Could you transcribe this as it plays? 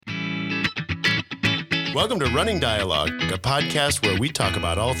Welcome to Running Dialogue, a podcast where we talk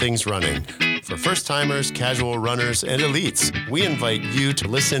about all things running. For first-timers, casual runners, and elites, we invite you to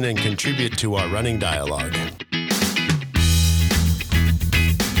listen and contribute to our running dialogue.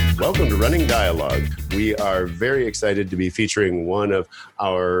 Welcome to Running Dialogue. We are very excited to be featuring one of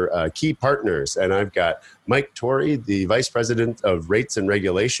our key partners, and I've got Mike Torrey, the Vice President of Rates and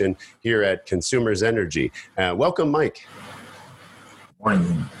Regulation here at Consumers Energy. Welcome, Mike.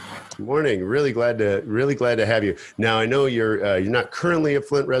 Morning. Good morning. Really glad to have you. Now, I know you're not currently a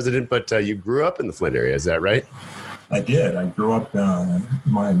Flint resident, but you grew up in the Flint area. Is that right? I did. I grew up.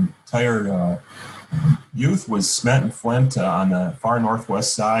 My entire youth was spent in Flint on the far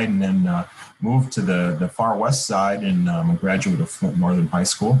northwest side, and then moved to the far west side. And I'm a graduate of Flint Northern High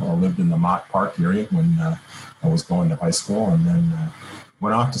School. I lived in the Mott Park area when I was going to high school, and then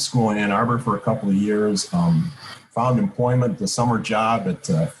went off to school in Ann Arbor for a couple of years. Found employment, the summer job at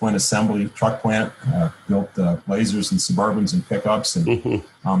Flint Assembly Truck Plant, built Blazers and Suburbans and pickups, and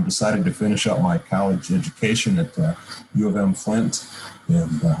decided to finish up my college education at U of M Flint.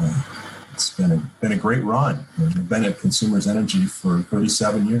 And it's been a great run. I've been at Consumers Energy for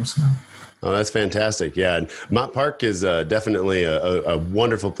 37 years now. Oh, that's fantastic. Yeah. And Mott Park is definitely a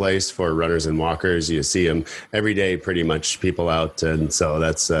wonderful place for runners and walkers. You see them every day, pretty much, people out. And so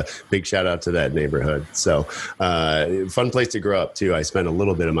that's a big shout out to that neighborhood. So fun place to grow up, too. I spent a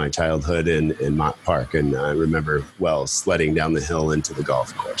little bit of my childhood in Mott Park, and I remember, sledding down the hill into the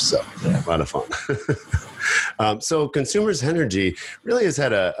golf course. So yeah. A lot of fun. So Consumers Energy really has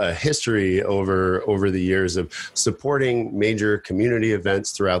had a history over the years of supporting major community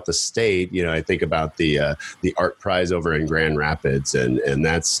events throughout the state. You know, I think about the Art Prize over in Grand Rapids, and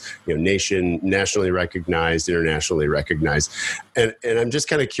that's nationally recognized, internationally recognized, and I'm just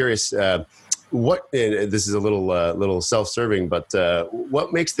kind of curious. What, and this is a little self-serving, but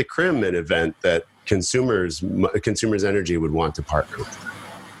what makes the CRIM an event that Consumers Energy would want to partner with?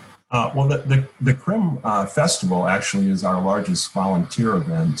 The CRIM Festival actually is our largest volunteer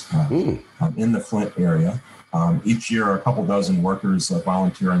event in the Flint area. Each year, a couple dozen workers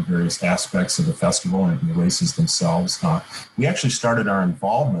volunteer on various aspects of the festival and the races themselves. We actually started our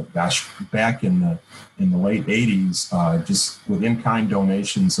involvement back in the late 80s, just with in-kind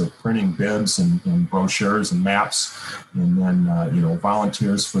donations of printing bibs and brochures and maps, and then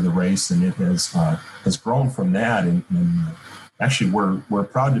volunteers for the race, and it has grown from that. And actually, we're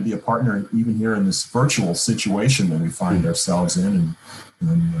proud to be a partner even here in this virtual situation that we find ourselves in.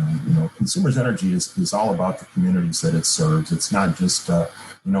 And Consumers Energy is all about the communities that it serves. It's not just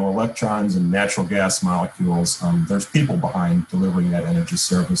electrons and natural gas molecules. There's people behind delivering that energy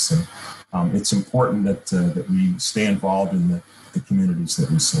service, and it's important that we stay involved in the communities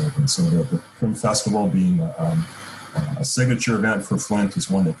that we serve. And so the CRIM Festival, being a signature event for Flint, is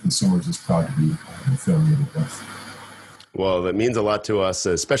one that Consumers is proud to be affiliated with. Well, that means a lot to us,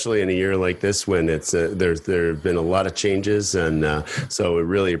 especially in a year like this when it's there have been a lot of changes, and so we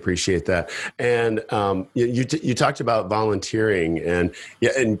really appreciate that. And you talked about volunteering, and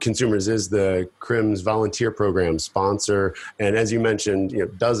Consumers is the CRIM's volunteer program sponsor, and as you mentioned,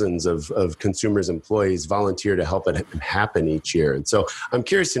 dozens of Consumers employees volunteer to help it happen each year. And so I'm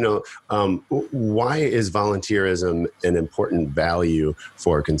curious to know, why is volunteerism an important value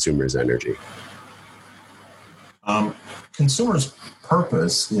for Consumers Energy? Consumers'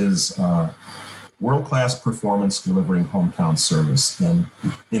 purpose is world-class performance delivering hometown service. And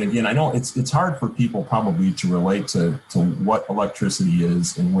again, I know it's hard for people probably to relate to what electricity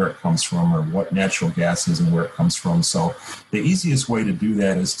is and where it comes from, or what natural gas is and where it comes from. So the easiest way to do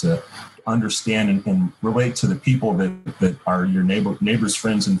that is to understand and relate to the people that are your neighbors,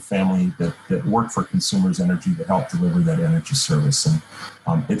 friends, and family that work for Consumers Energy to help deliver that energy service. And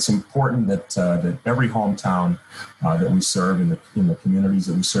it's important that every hometown that we serve in the communities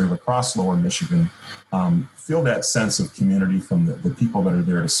that we serve across Lower Michigan feel that sense of community from the people that are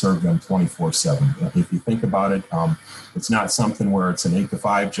there to serve them 24/7. If you think about it, it's not something where it's an 8 to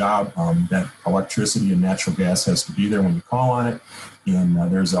 5 job. That electricity and natural gas has to be there when you call on it. And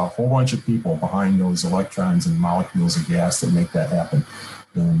there's a whole bunch of people behind those electrons and molecules of gas that make that happen.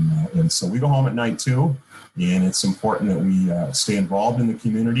 And so we go home at night too, and it's important that we stay involved in the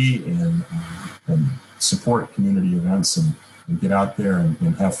community and support community events and get out there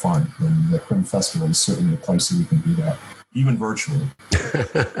and have fun. And the CRIM Festival is certainly a place that we can do that. even virtually.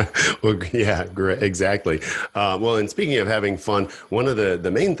 Well, yeah, great, exactly. Well, and speaking of having fun, one of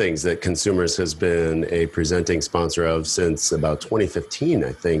the main things that Consumers has been a presenting sponsor of since about 2015,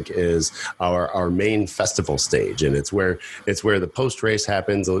 I think, is our main festival stage, and it's where the post race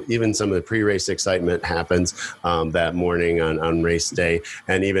happens. Even some of the pre-race excitement happens that morning on race day,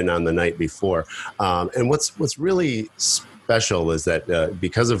 and even on the night before. And what's really special is that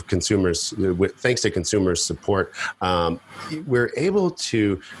because of Consumers, thanks to Consumers' support, we're able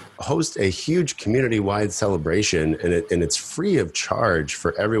to host a huge community-wide celebration, and it's free of charge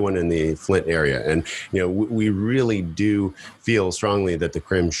for everyone in the Flint area. And we really do feel strongly that the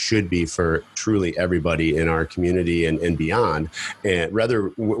Crim should be for truly everybody in our community and beyond, and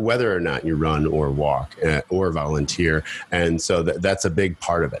whether or not you run or walk or volunteer. And so that's a big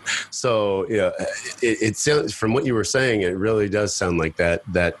part of it. So it sounds, from what you were saying, it really does sound like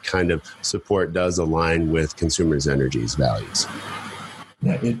that kind of support does align with Consumers Energy's values.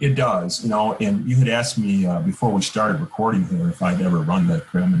 Yeah, it does, and you had asked me before we started recording here if I'd ever run that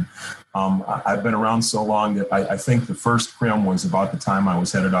Crim. And I've been around so long that I think the first Crim was about the time I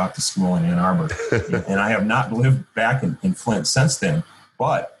was headed off to school in Ann Arbor. And I have not lived back in Flint since then.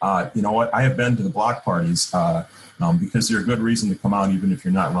 But you know what? I have been to the block parties because they're a good reason to come out even if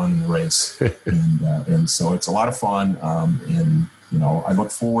you're not running the race. And so it's a lot of fun. And I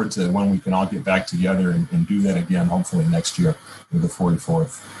look forward to when we can all get back together and do that again, hopefully next year with the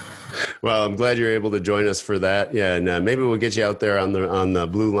 44th. Well, I'm glad you're able to join us for that. Yeah, and maybe we'll get you out there on the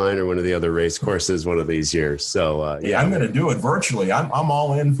Blue Line or one of the other race courses one of these years. So yeah, I'm going to do it virtually. I'm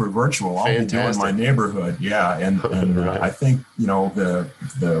all in for virtual. I'll be doing my neighborhood. Yeah, and right. I think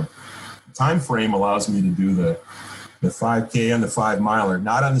the time frame allows me to do the 5K and the 5 miler,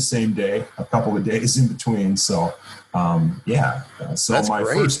 not on the same day, a couple of days in between. So so that's my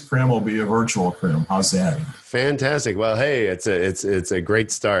great. First Crim will be a virtual Crim. How's that? Fantastic. Well, hey, it's a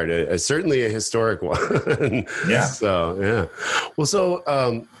great start. Certainly a historic one. Yeah. So yeah. Well, so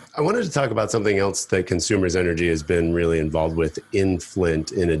I wanted to talk about something else that Consumers Energy has been really involved with in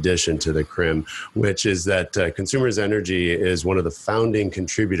Flint, in addition to the Crim, which is that Consumers Energy is one of the founding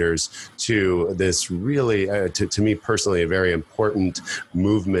contributors to this really, to me personally, a very important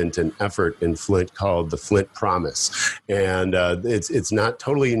movement and effort in Flint called the Flint Promise. And it's not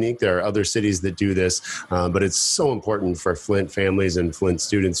totally unique. There are other cities that do this, but it's so important for Flint families and Flint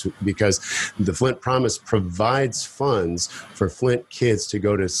students because the Flint Promise provides funds for Flint kids to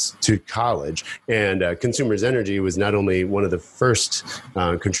go to college. And Consumers Energy was not only one of the first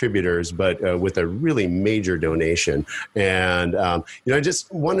contributors, but with a really major donation. And, I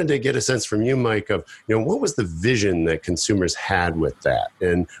just wanted to get a sense from you, Mike, of, what was the vision that Consumers had with that?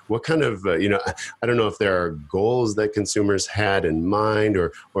 And what kind of, I don't know if there are goals that Consumers had in mind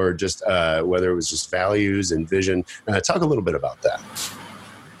or just whether it was just values and vision. Talk a little bit about that.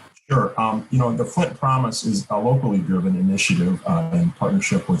 Sure. The Flint Promise is a locally driven initiative in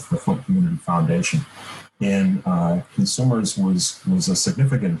partnership with the Flint Community Foundation. And Consumers was a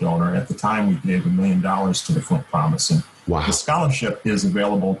significant donor. At the time, we gave $1 million to the Flint Promise. And wow. The scholarship is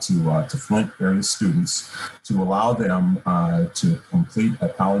available to Flint area students to allow them to complete a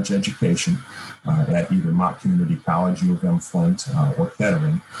college education at either Mott Community College, U of M Flint, or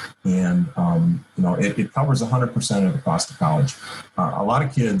Kettering. And, it covers 100% of the cost of college. A lot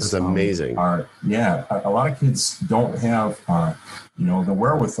of kids... That's amazing. A lot of kids don't have... the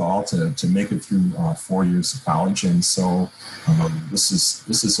wherewithal to make it through 4 years of college. And so this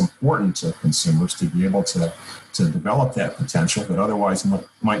is important to consumers to be able to develop that potential that otherwise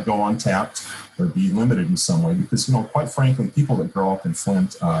might go untapped or be limited in some way. Because, quite frankly, people that grow up in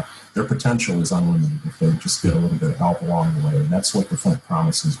Flint, their potential is unlimited if they just get a little bit of help along the way. And that's what the Flint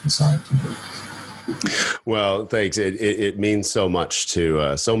Promise is designed to do. Well, thanks. It means so much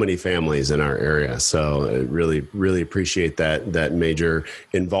to so many families in our area. So I really, really appreciate that major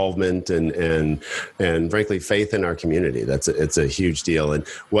involvement and frankly, faith in our community. It's a huge deal. And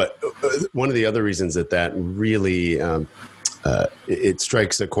one of the other reasons that really it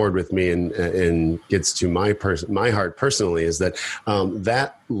strikes a chord with me and gets to my heart personally is that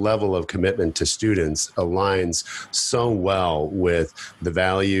that level of commitment to students aligns so well with the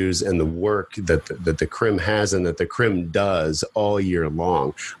values and the work that the Crim has and that the Crim does all year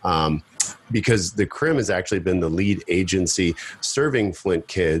long. Because the Crim has actually been the lead agency serving Flint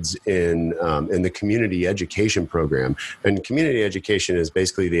kids in the community education program. And community education is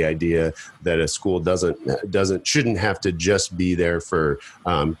basically the idea that a school shouldn't have to just be there for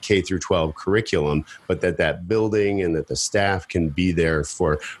K through 12 curriculum, but that building and that the staff can be there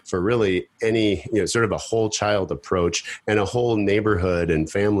for for really any, sort of a whole child approach and a whole neighborhood and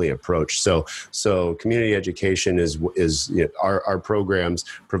family approach. So community education is our programs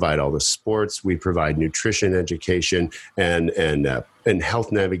provide all the sports. We provide nutrition education and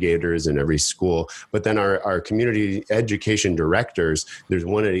health navigators in every school. But then our community education directors, there's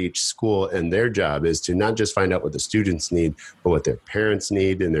one at each school, and their job is to not just find out what the students need, but what their parents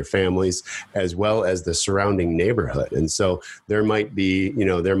need and their families, as well as the surrounding neighborhood. And so there might be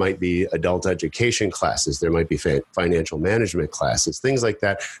adult education classes, there might be financial management classes, things like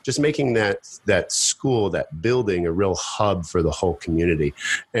that, just making that school, that building, a real hub for the whole community.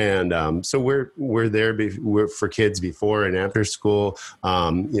 And so we're there for kids before and after school,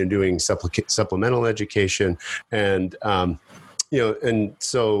 doing supplemental education, and and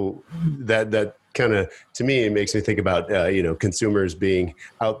so that kind of, to me, it makes me think about consumers being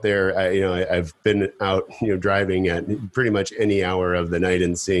out there. I've been out driving at pretty much any hour of the night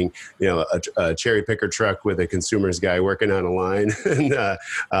and seeing a cherry picker truck with a consumer's guy working on a line, and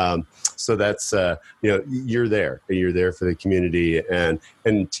so that's you're there for the community, and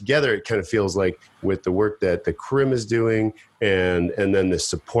together it kind of feels like, with the work that the CRIM is doing, and then the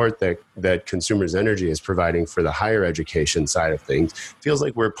support that Consumers Energy is providing for the higher education side of things, feels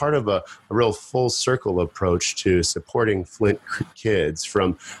like we're part of a real full circle approach to supporting Flint kids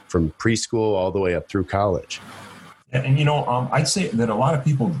from preschool all the way up through college. And I'd say that a lot of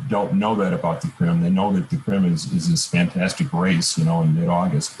people don't know that about the CRIM. They know that the CRIM is this fantastic race, in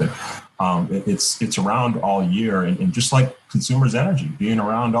mid-August, but it's around all year, and just like Consumers Energy being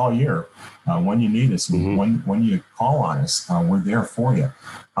around all year, when you need us, and when you call on us, we're there for you.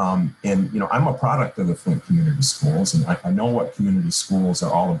 And I'm a product of the Flint Community Schools, and I know what community schools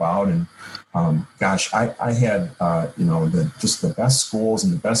are all about. And I had the best schools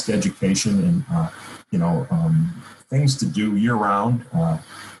and the best education, and things to do year-round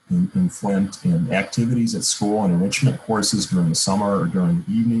in Flint, and activities at school and enrichment courses during the summer or during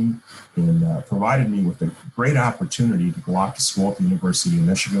the evening, and provided me with a great opportunity to go off to school at the University of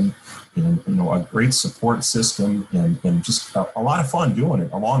Michigan, and a great support system, and just a lot of fun doing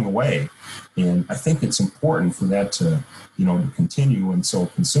it along the way. And I think it's important for that to continue. And so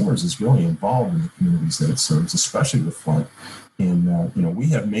Consumers is really involved in the communities that it serves, especially with Flint. And we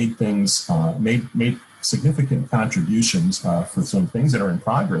have made things made significant contributions for some things that are in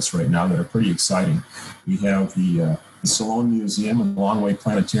progress right now that are pretty exciting. We have the Salone Museum and the Longway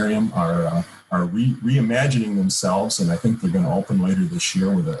Planetarium are reimagining themselves, and I think they're going to open later this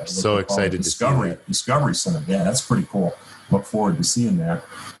year with a so excited Discovery Center. Yeah, that's pretty cool. Look forward to seeing that.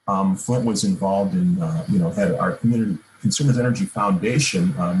 Flint was involved in had our community Consumers Energy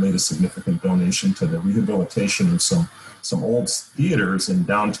Foundation made a significant donation to the rehabilitation of some old theaters in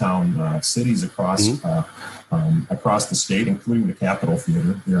downtown cities across the state, including the Capitol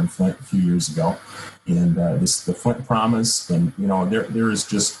Theater here in Flint a few years ago. And the Flint Promise, and there is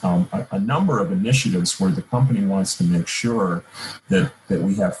just a number of initiatives where the company wants to make sure that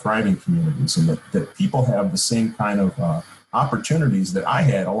we have thriving communities, and that people have the same kind of opportunities that I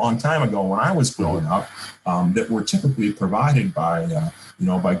had a long time ago when I was growing up, that were typically provided by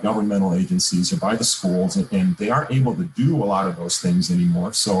by governmental agencies or by the schools, and they aren't able to do a lot of those things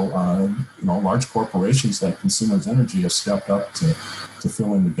anymore. So large corporations like Consumers Energy have stepped up to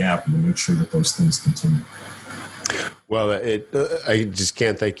fill in the gap and to make sure that those things continue. Well, I just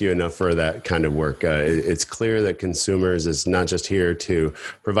can't thank you enough for that kind of work. It's clear that Consumers is not just here to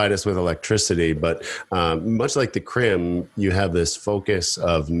provide us with electricity, but much like the CRIM, you have this focus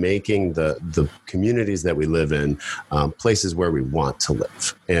of making the communities that we live in places where we want to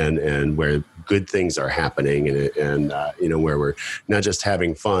live, and where good things are happening, and where we're not just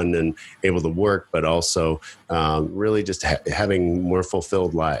having fun and able to work, but also really just having more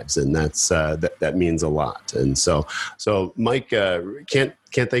fulfilled lives, and that means a lot. And so Mike, can't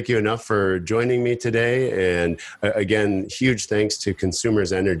thank you enough for joining me today. And again, huge thanks to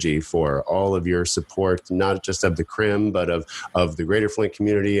Consumers Energy for all of your support, not just of the CRIM, but of the greater Flint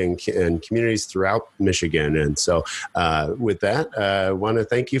community and communities throughout Michigan. And so with that, I want to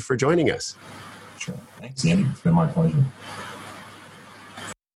thank you for joining us. Sure. Thanks, Andy. It's been my pleasure.